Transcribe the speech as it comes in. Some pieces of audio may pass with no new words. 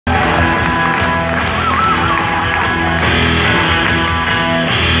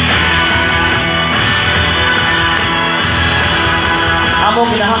Amo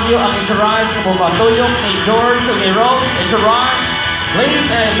kinahangyo ang entourage ng pagpatuyok ni George ug ni Rose. Entourage, please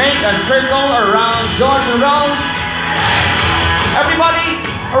make a circle around George and Rose. Everybody,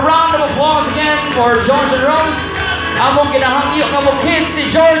 a round of applause again for George and Rose. Amo kinahangyo nga mo kiss si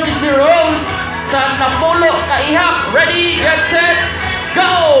George ug si Rose sa napulo ka ihap. Ready, get set,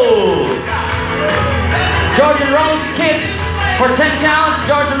 go! George and Rose, kiss for 10 counts.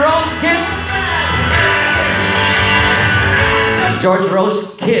 George and Rose, kiss. George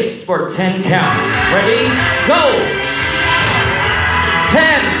Rose, kiss for 10 counts. Ready? Go! 10,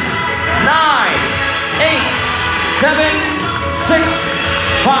 9, 8, 7, 6,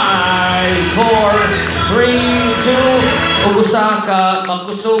 5, 4, 3, 2, usa ka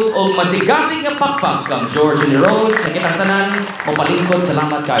magkusog o masigasig nga pakpak kang George and Rose. Sa kitang tanan, mapalingkod,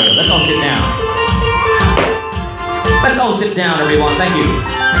 salamat kayo. Let's all sit down. Let's all sit down, everyone. Thank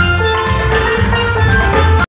you.